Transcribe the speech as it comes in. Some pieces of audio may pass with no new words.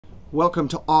Welcome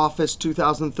to Office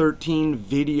 2013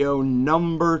 video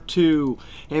number 2.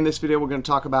 In this video, we're going to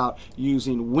talk about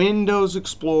using Windows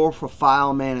Explorer for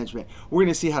file management. We're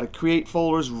going to see how to create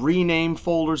folders, rename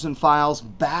folders and files,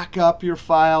 back up your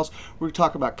files. We're going to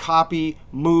talk about copy,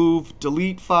 move,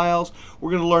 delete files.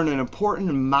 We're going to learn an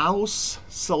important mouse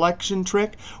selection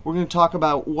trick. We're going to talk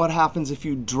about what happens if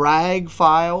you drag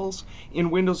files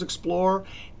in Windows Explorer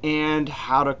and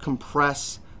how to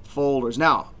compress folders.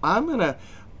 Now, I'm going to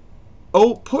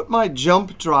put my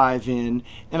jump drive in,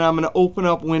 and I'm going to open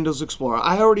up Windows Explorer.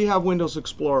 I already have Windows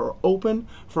Explorer open.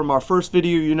 From our first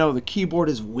video, you know the keyboard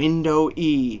is Window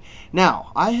E.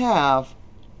 Now, I have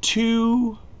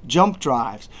 2 jump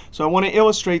drives. So I want to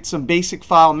illustrate some basic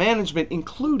file management,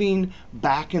 including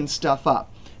backing stuff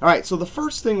up. All right, so the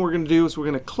first thing we're going to do is we're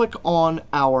going to click on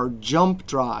our jump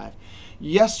drive.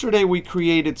 Yesterday, we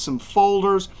created some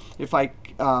folders. If I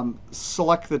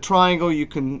select the triangle, you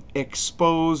can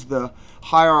expose the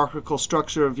hierarchical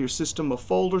structure of your system of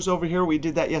folders over here. We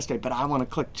did that yesterday, but I want to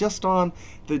click just on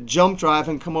the jump drive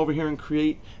and come over here and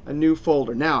create a new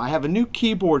folder. Now, I have a new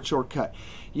keyboard shortcut.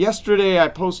 Yesterday, I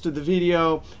posted the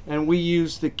video, and we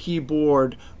used the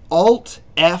keyboard Alt-FWF.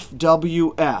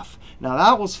 Now,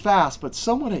 that was fast, but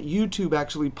someone at YouTube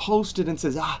actually posted and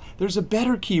says, there's a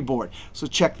better keyboard. So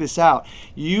check this out.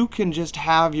 You can just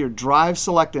have your drive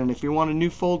selected. And if you want a new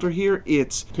folder here,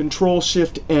 it's Ctrl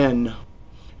Shift N.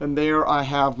 And there I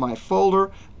have my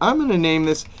folder. I'm going to name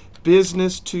this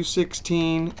Business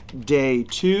 216 Day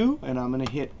 2. And I'm going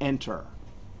to hit Enter.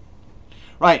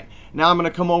 Right. Now I'm going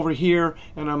to come over here,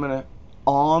 and I'm going to,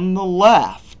 on the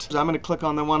left, I'm going to click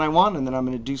on the one I want, and then I'm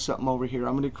going to do something over here.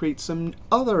 I'm going to create some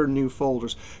other new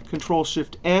folders. Ctrl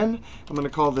Shift N. I'm going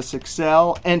to call this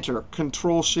Excel. Enter.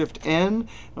 Ctrl Shift N.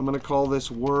 I'm going to call this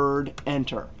Word.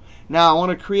 Enter. Now I want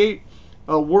to create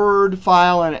a Word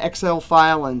file and an Excel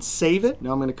file and save it.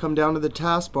 Now I'm going to come down to the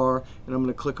taskbar, and I'm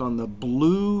going to click on the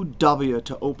blue W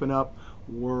to open up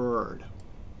Word.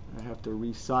 I have to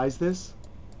resize this.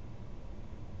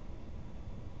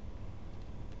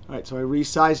 All right, so I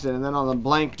resized it, and then on the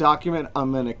blank document,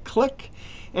 I'm going to click.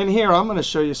 And here, I'm going to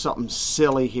show you something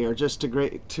silly here, just to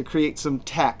create some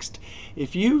text.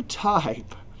 If you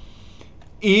type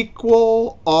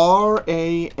equal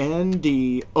RAND,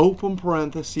 open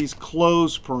parentheses,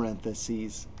 close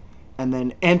parentheses, and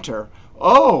then enter,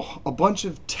 a bunch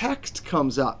of text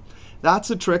comes up.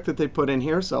 That's a trick that they put in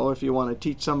here. So if you want to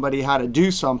teach somebody how to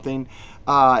do something,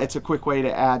 it's a quick way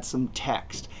to add some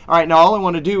text. All right, now all I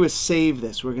want to do is save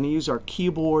this. We're going to use our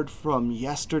keyboard from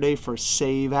yesterday for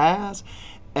Save As,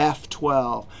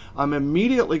 F12. I'm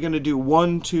immediately going to do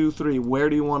 1, 2, 3. Where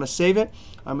do you want to save it?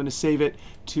 I'm going to save it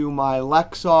to my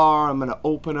Lexar. I'm going to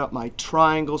open up my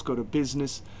triangles, go to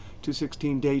Business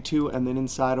 216 Day 2, and then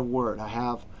inside of Word. I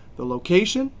have the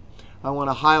location. I want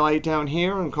to highlight down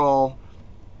here and call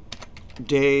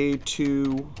Day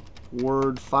 2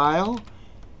 Word file.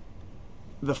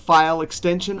 The file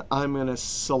extension, I'm going to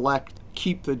select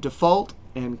Keep the Default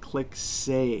and click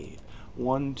Save.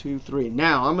 1, 2, 3.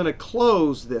 Now, I'm going to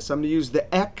close this. I'm going to use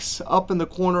the X up in the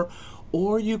corner,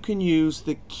 or you can use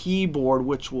the keyboard,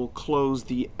 which will close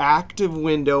the active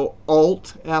window,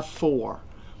 Alt-F4. All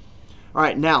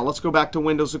right, now let's go back to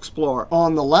Windows Explorer.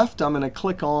 On the left, I'm going to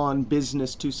click on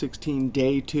Business 216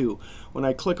 Day 2. When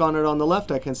I click on it on the left,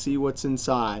 I can see what's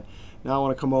inside. Now I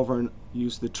want to come over and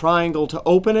use the triangle to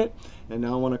open it. And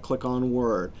now I want to click on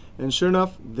Word. And sure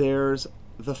enough, there's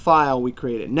the file we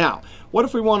created. Now, what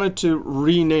if we wanted to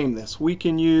rename this? We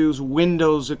can use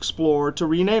Windows Explorer to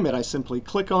rename it. I simply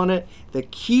click on it. The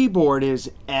keyboard is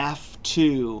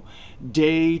F2,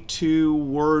 Day 2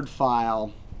 Word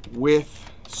file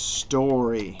with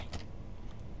story.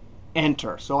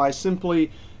 Enter. So I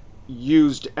simply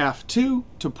used F2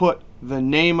 to put the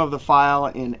name of the file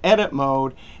in edit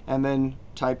mode, and then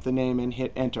type the name and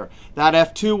hit Enter. That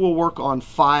F2 will work on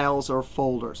files or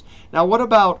folders. Now, what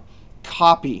about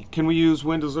copy? Can we use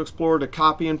Windows Explorer to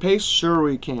copy and paste? Sure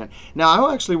we can. Now,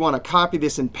 I actually want to copy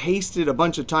this and paste it a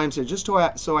bunch of times here, just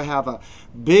so I have a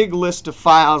big list of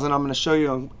files, and I'm going to show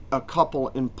you a couple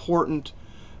important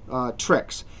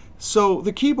tricks. So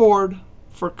the keyboard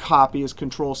for copy is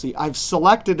Ctrl C. I've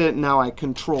selected it, now I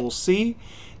Ctrl C.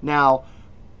 Now,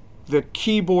 the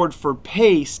keyboard for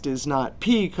paste is not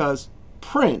P, because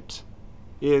print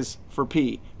is for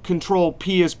P. Control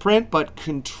P is print, but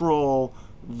Control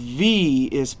V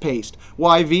is paste.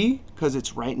 Why V? Because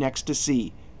it's right next to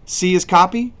C. C is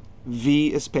copy,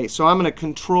 V is paste. So I'm going to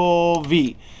Control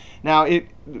V. Now, it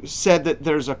said that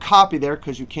there's a copy there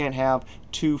because you can't have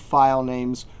 2 file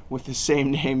names with the same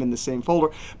name in the same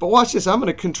folder. But watch this. I'm going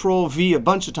to Control V a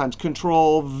bunch of times.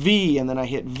 Control V, and then I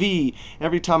hit V.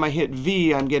 Every time I hit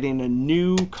V, I'm getting a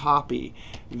new copy.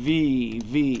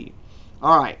 V.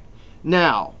 All right.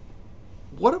 Now,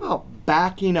 what about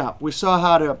backing up? We saw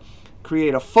how to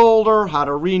create a folder, how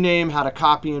to rename, how to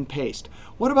copy and paste.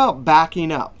 What about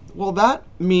backing up? Well, that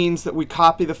means that we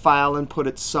copy the file and put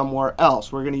it somewhere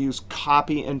else. We're going to use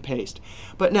copy and paste.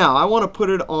 But now I want to put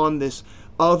it on this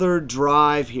other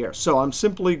drive here. So I'm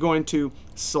simply going to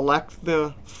select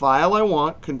the file I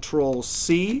want, Ctrl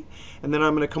C, and then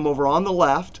I'm going to come over on the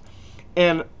left.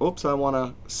 And oops, I want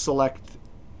to select,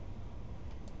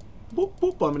 boop,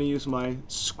 boop. I'm going to use my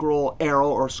scroll arrow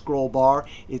or scroll bar.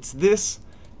 It's this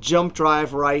jump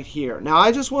drive right here. Now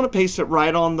I just want to paste it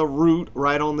right on the root,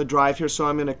 right on the drive here. So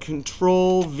I'm going to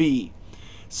Control V.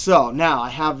 So now I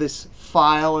have this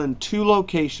file in 2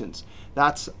 locations.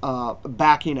 That's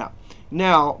backing up.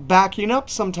 Now backing up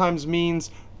sometimes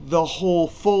means the whole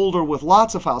folder with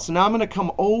lots of files. So now I'm going to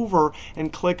come over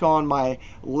and click on my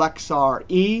Ctrl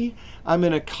E. I'm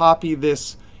going to copy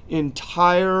this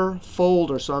entire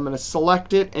folder. So I'm going to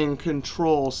select it and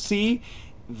Control C.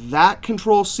 That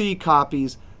Control C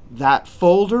copies that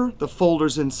folder, the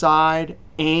folders inside,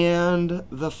 and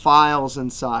the files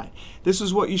inside. This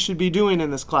is what you should be doing in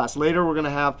this class. Later, we're going to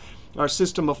have our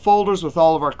system of folders with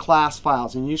all of our class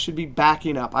files. And you should be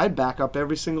backing up. I'd back up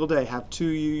every single day, have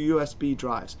 2 USB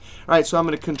drives. All right, so I'm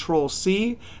going to Control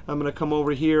C. I'm going to come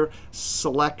over here,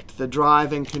 select the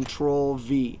drive, and Control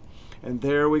V. And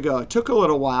there we go. It took a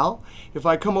little while. If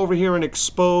I come over here and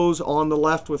expose on the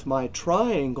left with my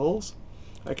triangles,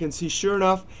 I can see, sure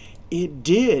enough, it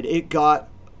did. It got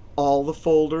all the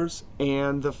folders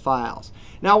and the files.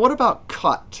 Now, what about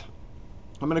cut?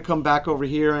 I'm going to come back over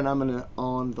here, and I'm going to,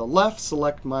 on the left,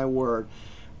 select my Word.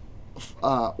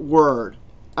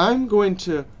 I'm going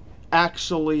to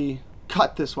actually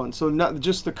cut this one. So not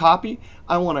just the copy.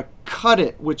 I want to cut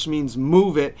it, which means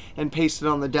move it and paste it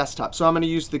on the desktop. So I'm going to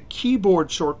use the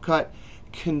keyboard shortcut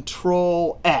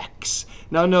Ctrl X.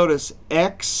 Now notice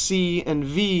X, C, and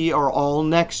V are all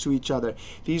next to each other.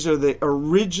 These are the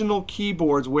original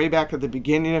keyboards way back at the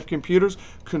beginning of computers.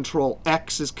 Ctrl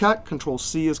X is cut, Ctrl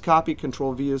C is copy,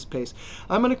 Ctrl V is paste.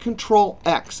 I'm going to Ctrl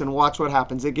X and watch what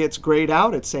happens. It gets grayed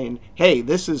out. It's saying, hey,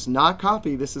 this is not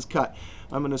copy, this is cut.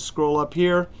 I'm going to scroll up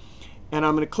here, and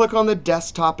I'm going to click on the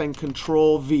desktop and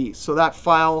Ctrl V. So that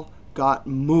file got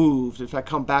moved. If I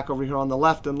come back over here on the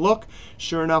left and look,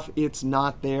 sure enough, it's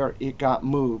not there. It got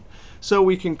moved. So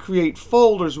we can create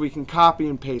folders. We can copy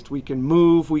and paste. We can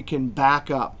move. We can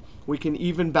back up. We can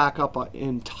even back up an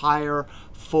entire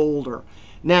folder.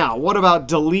 Now, what about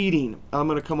deleting? I'm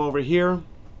going to come over here.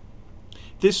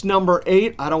 This number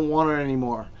 8, I don't want it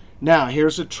anymore. Now,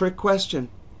 here's a trick question.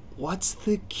 What's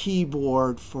the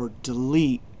keyboard for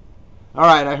delete? All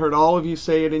right, I heard all of you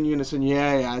say it in unison.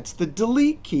 Yeah, it's the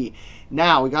delete key.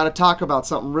 Now, we got to talk about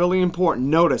something really important.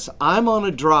 Notice, I'm on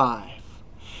a drive.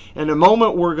 In a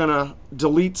moment, we're going to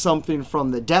delete something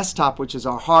from the desktop, which is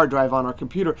our hard drive on our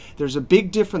computer. There's a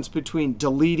big difference between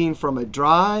deleting from a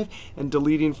drive and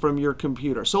deleting from your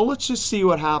computer. So let's just see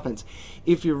what happens.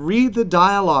 If you read the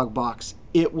dialog box,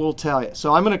 it will tell you.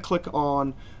 So I'm going to click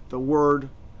on the word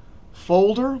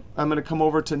folder. I'm going to come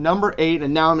over to number 8,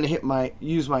 and now I'm going to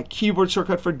use my keyboard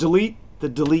shortcut for delete, the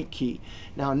delete key.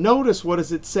 Now notice, what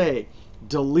does it say?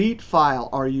 Delete file.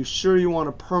 Are you sure you want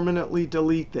to permanently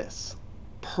delete this?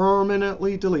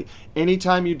 Permanently delete.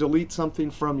 Anytime you delete something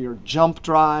from your jump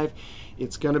drive,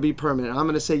 it's going to be permanent. I'm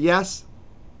going to say yes.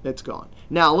 It's gone.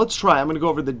 Now let's try. I'm going to go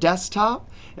over to the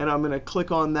desktop, and I'm going to click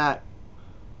on that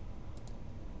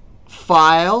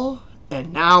file.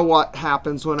 And now what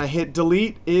happens when I hit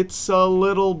delete? It's a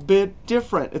little bit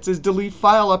different. It says delete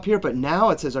file up here, but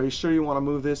now it says, are you sure you want to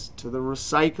move this to the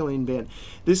recycling bin?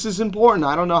 This is important.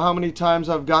 I don't know how many times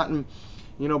I've gotten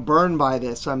burned by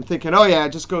this. I'm thinking, oh yeah,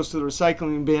 it just goes to the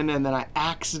recycling bin, and then I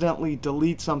accidentally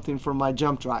delete something from my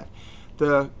jump drive.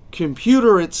 The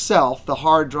computer itself, the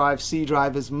hard drive, C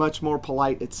drive, is much more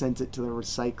polite. It sends it to the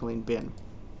recycling bin.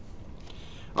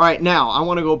 All right, now I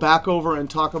want to go back over and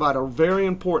talk about a very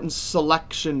important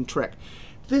selection trick.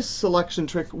 This selection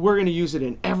trick, we're going to use it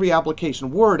in every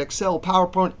application: Word, Excel,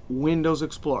 PowerPoint, Windows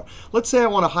Explorer. Let's say I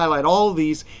want to highlight all of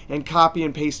these and copy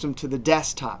and paste them to the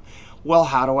desktop. Well,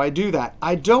 how do I do that?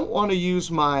 I don't want to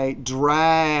use my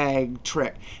drag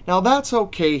trick. Now, that's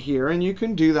OK here, and you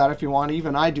can do that if you want.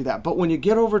 Even I do that. But when you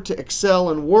get over to Excel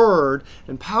and Word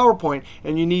and PowerPoint,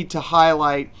 and you need to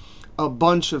highlight a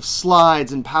bunch of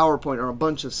slides in PowerPoint or a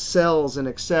bunch of cells in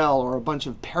Excel or a bunch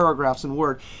of paragraphs in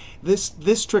Word,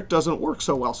 this trick doesn't work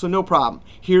so well. So no problem.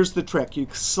 Here's the trick. You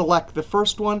select the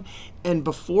first one, and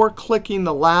before clicking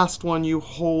the last one, you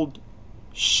hold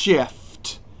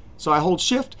Shift. So I hold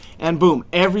Shift, and boom,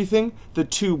 everything, the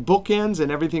two bookends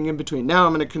and everything in between. Now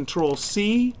I'm going to Ctrl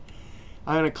C.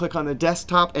 I'm going to click on the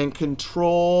desktop and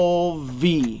Ctrl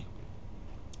V.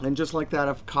 And just like that,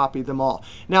 I've copied them all.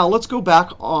 Now let's go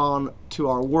back on to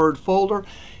our Word folder.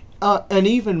 An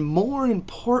even more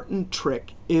important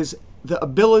trick is the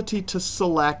ability to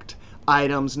select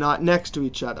items not next to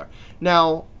each other.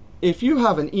 Now, if you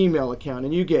have an email account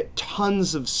and you get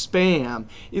tons of spam,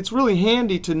 it's really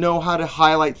handy to know how to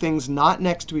highlight things not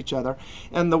next to each other.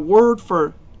 And the word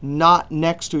for not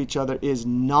next to each other is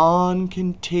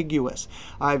non-contiguous.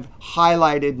 I've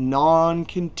highlighted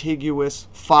non-contiguous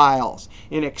files.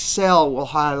 In Excel, we'll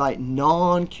highlight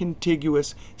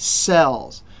non-contiguous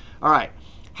cells. All right,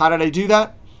 how did I do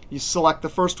that? You select the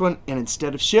first one, and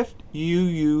instead of Shift, you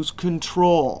use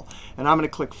Control. And I'm going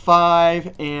to click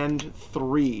 5 and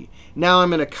 3. Now I'm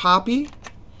going to copy.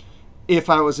 If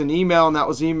I was an email and that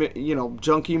was email,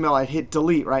 junk email, I'd hit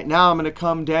Delete. Right now I'm going to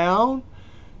come down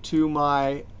to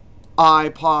my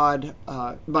iPod,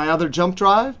 my other jump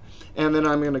drive, and then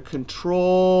I'm going to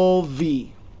Ctrl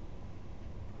V.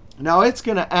 Now it's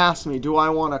going to ask me, do I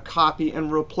want to copy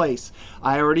and replace?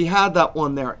 I already had that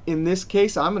one there. In this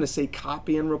case, I'm going to say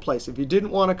copy and replace. If you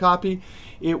didn't want to copy,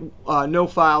 no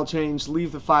file change,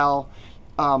 leave the file.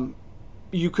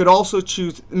 You could also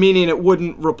choose, meaning it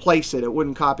wouldn't replace it, it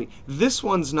wouldn't copy. This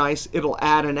one's nice. It'll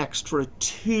add an extra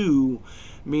 2,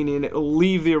 meaning it'll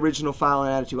leave the original file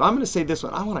and add it to. I'm going to say this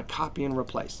one. I want to copy and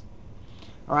replace.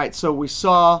 All right, so we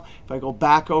saw, if I go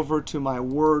back over to my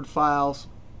Word files,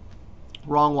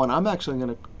 wrong one. I'm actually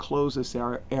going to close this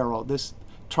arrow, this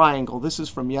triangle. This is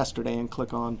from yesterday, and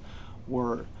click on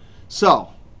Word. So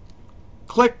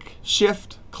click,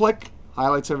 Shift, click,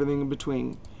 highlights everything in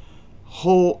between.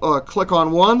 Click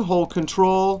on one, hold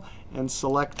Control, and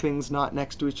select things not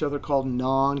next to each other called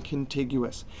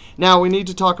non-contiguous. Now we need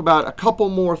to talk about a couple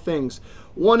more things.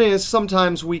 One is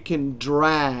sometimes we can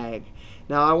drag.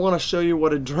 Now I want to show you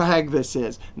what a drag this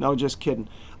is. No, just kidding.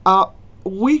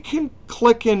 We can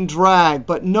click and drag,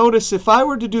 but notice if I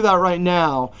were to do that right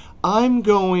now, I'm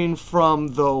going from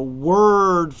the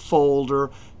Word folder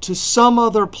to some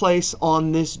other place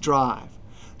on this drive.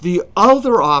 The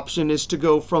other option is to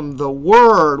go from the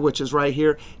Word, which is right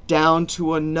here, down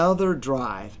to another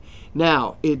drive.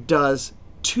 Now, it does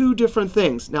two different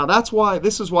things. Now,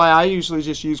 this is why I usually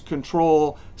just use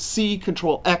Ctrl C,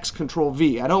 Ctrl X, Ctrl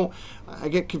V. I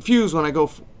get confused when I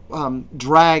go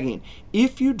dragging.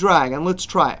 If you drag, and let's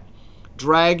try it,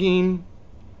 dragging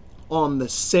on the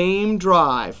same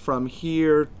drive from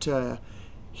here to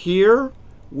here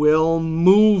will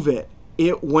move it.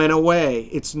 It went away.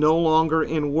 It's no longer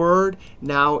in Word.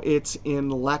 Now it's in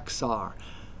Lexar.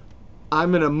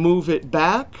 I'm going to move it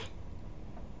back.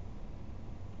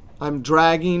 I'm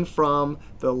dragging from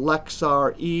the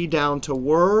Lexar E down to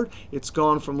Word. It's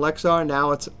gone from Lexar.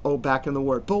 Now it's back in the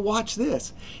Word. But watch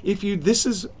this. This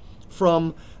is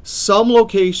from some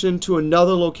location to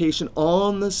another location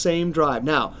on the same drive.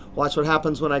 Now, watch what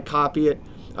happens when I copy it.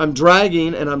 I'm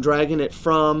dragging, and I'm dragging it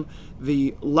from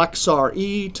the Lexar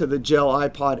E to the Gel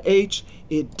iPod H.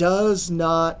 It does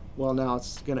not, well, now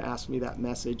it's going to ask me that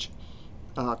message,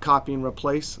 copy and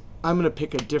replace. I'm going to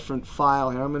pick a different file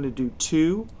here. I'm going to do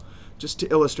 2, just to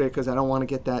illustrate, because I don't want to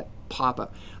get that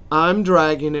pop-up. I'm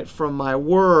dragging it from my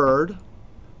Word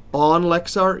on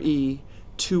Lexar E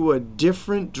to a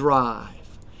different drive.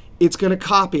 It's going to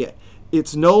copy it.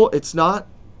 It's not,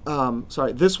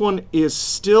 sorry, this one is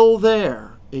still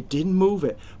there. It didn't move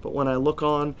it. But when I look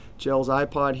on Gel's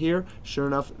iPod here, sure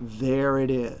enough, there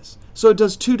it is. So it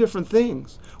does two different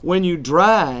things. When you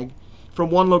drag from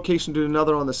one location to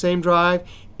another on the same drive,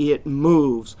 it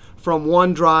moves. From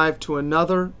one drive to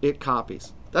another, it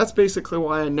copies. That's basically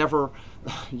why I never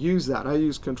use that. I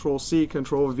use Ctrl C,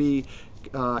 Ctrl V,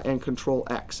 and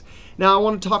Ctrl X. Now I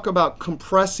want to talk about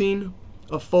compressing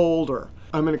a folder.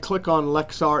 I'm going to click on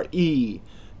Lexar E.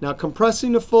 Now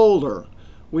compressing a folder,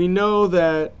 we know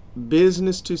that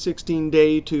Business 216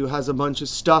 Day 2 has a bunch of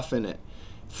stuff in it.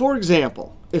 For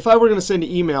example, if I were going to send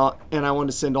an email and I want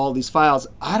to send all these files,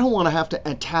 I don't want to have to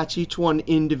attach each one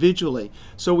individually.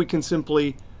 So we can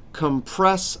simply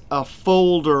compress a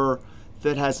folder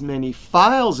that has many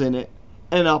files in it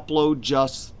and upload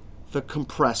just the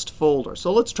compressed folder.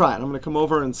 So let's try it. I'm going to come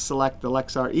over and select the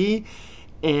Lexar E.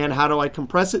 And how do I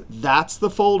compress it? That's the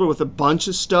folder with a bunch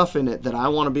of stuff in it that I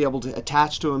want to be able to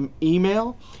attach to an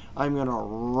email. I'm going to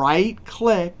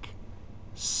right-click,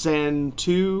 send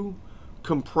to,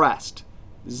 compressed,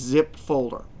 zip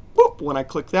folder. Whoop, when I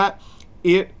click that,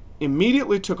 it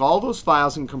immediately took all those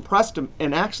files and compressed them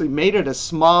and actually made it a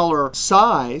smaller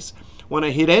size. When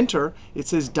I hit enter, it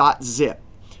says .zip.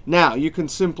 Now, you can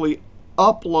simply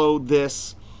upload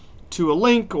this to a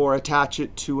link or attach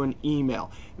it to an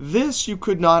email. This you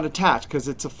could not attach because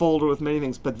it's a folder with many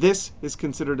things. But this is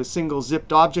considered a single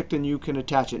zipped object, and you can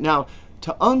attach it. Now,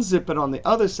 to unzip it on the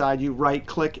other side, you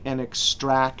right-click and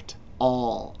extract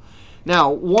all.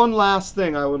 Now, one last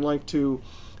thing I would like to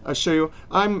show you.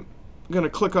 I'm going to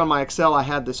click on my Excel. I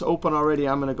had this open already.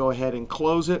 I'm going to go ahead and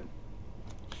close it.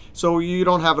 So you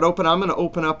don't have it open. I'm going to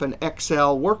open up an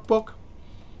Excel workbook.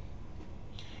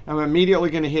 I'm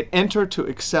immediately going to hit Enter to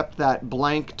accept that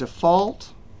blank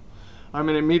default. I'm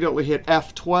going to immediately hit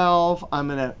F12. I'm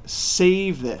going to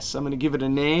save this. I'm going to give it a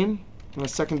name, a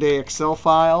second day Excel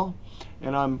file.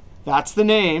 And that's the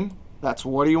name. That's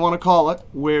what do you want to call it.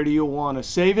 Where do you want to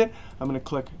save it? I'm going to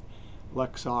click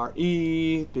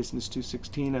LexRE, Business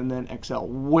 216, and then Excel.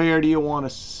 Where do you want to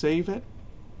save it?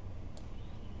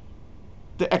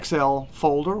 The Excel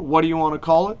folder. What do you want to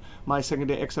call it? My second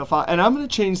day Excel file. And I'm going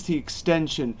to change the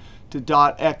extension to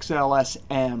 .xlsm,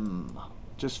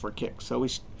 just for kicks. So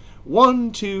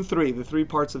 1, 2, 3, the 3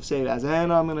 parts of save as.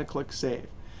 And I'm going to click Save.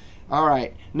 All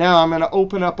right. Now I'm going to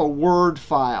open up a Word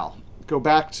file. Go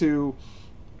back to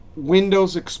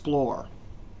Windows Explorer.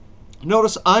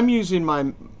 Notice I'm using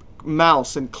my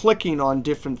mouse and clicking on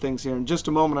different things here. In just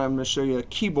a moment, I'm going to show you a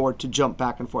keyboard to jump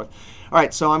back and forth. All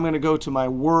right, so I'm going to go to my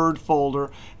Word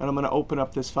folder, and I'm going to open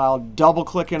up this file.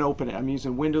 Double-click and open it. I'm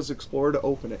using Windows Explorer to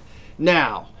open it.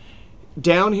 Now,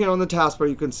 down here on the taskbar,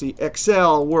 you can see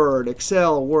Excel, Word,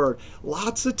 Excel, Word.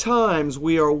 Lots of times,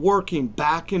 we are working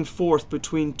back and forth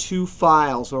between 2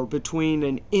 files or between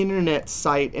an internet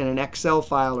site and an Excel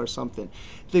file or something.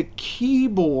 The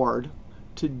keyboard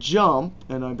to jump,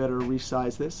 and I better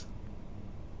resize this.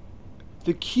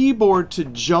 The keyboard to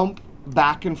jump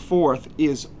back and forth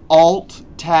is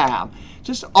Alt-Tab.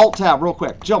 Just Alt-Tab real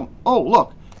quick. Jump. Oh,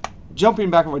 look. Jumping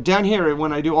back and forth. Down here,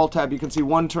 when I do Alt-Tab, you can see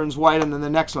one turns white and then the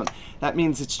next one. That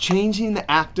means it's changing the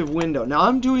active window. Now,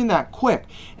 I'm doing that quick,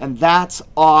 and that's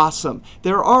awesome.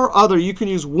 There are other. You can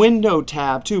use Window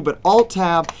Tab, too, but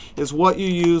Alt-Tab is what you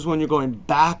use when you're going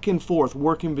back and forth,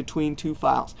 working between 2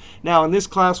 files. Now, in this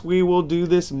class, we will do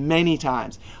this many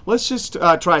times. Let's just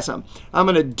try some. I'm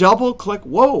going to double-click.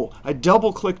 Whoa, I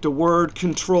double-clicked a word,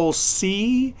 Ctrl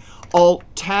C,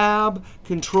 Alt-Tab,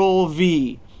 Ctrl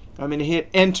V. I'm going to hit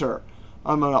Enter.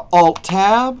 I'm going to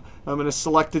Alt-Tab. I'm going to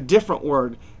select a different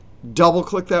word.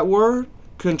 Double-click that word,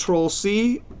 Ctrl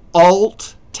C,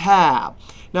 Alt-Tab.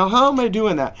 Now, how am I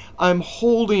doing that? I'm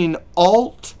holding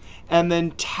Alt and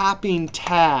then tapping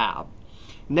Tab.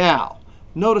 Now,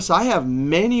 notice I have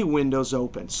many windows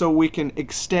open, so we can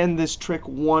extend this trick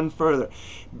one further.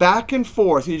 Back and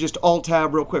forth, you just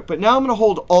Alt-Tab real quick. But now I'm going to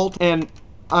hold Alt, and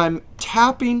I'm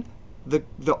tapping. The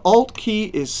Alt key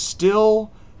is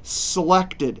still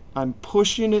selected. I'm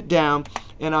pushing it down,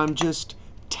 and I'm just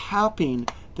tapping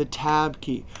the Tab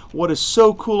key. What is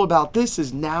so cool about this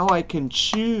is now I can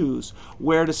choose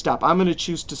where to stop. I'm going to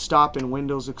choose to stop in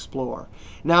Windows Explorer.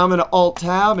 Now I'm going to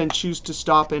Alt-Tab and choose to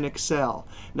stop in Excel.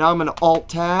 Now I'm going to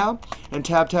Alt-Tab and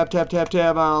tab, tab, tab, tab,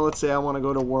 tab. Let's say I want to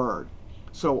go to Word.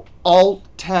 So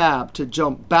Alt-Tab to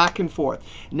jump back and forth.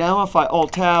 Now if I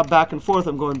Alt-Tab back and forth,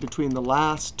 I'm going between the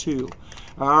last 2.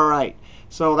 All right.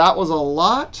 So that was a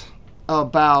lot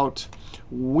about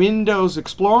Windows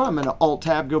Explorer. I'm going to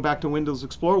Alt-Tab, go back to Windows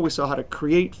Explorer. We saw how to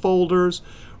create folders,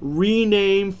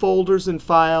 rename folders and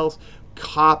files,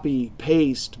 copy,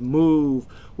 paste, move.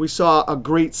 We saw a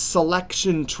great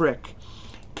selection trick,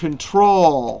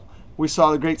 Control. We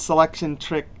saw the great selection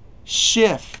trick,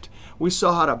 Shift. We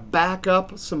saw how to back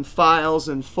up some files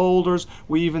and folders.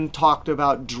 We even talked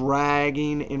about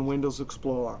dragging in Windows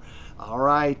Explorer. All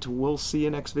right, we'll see you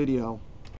next video.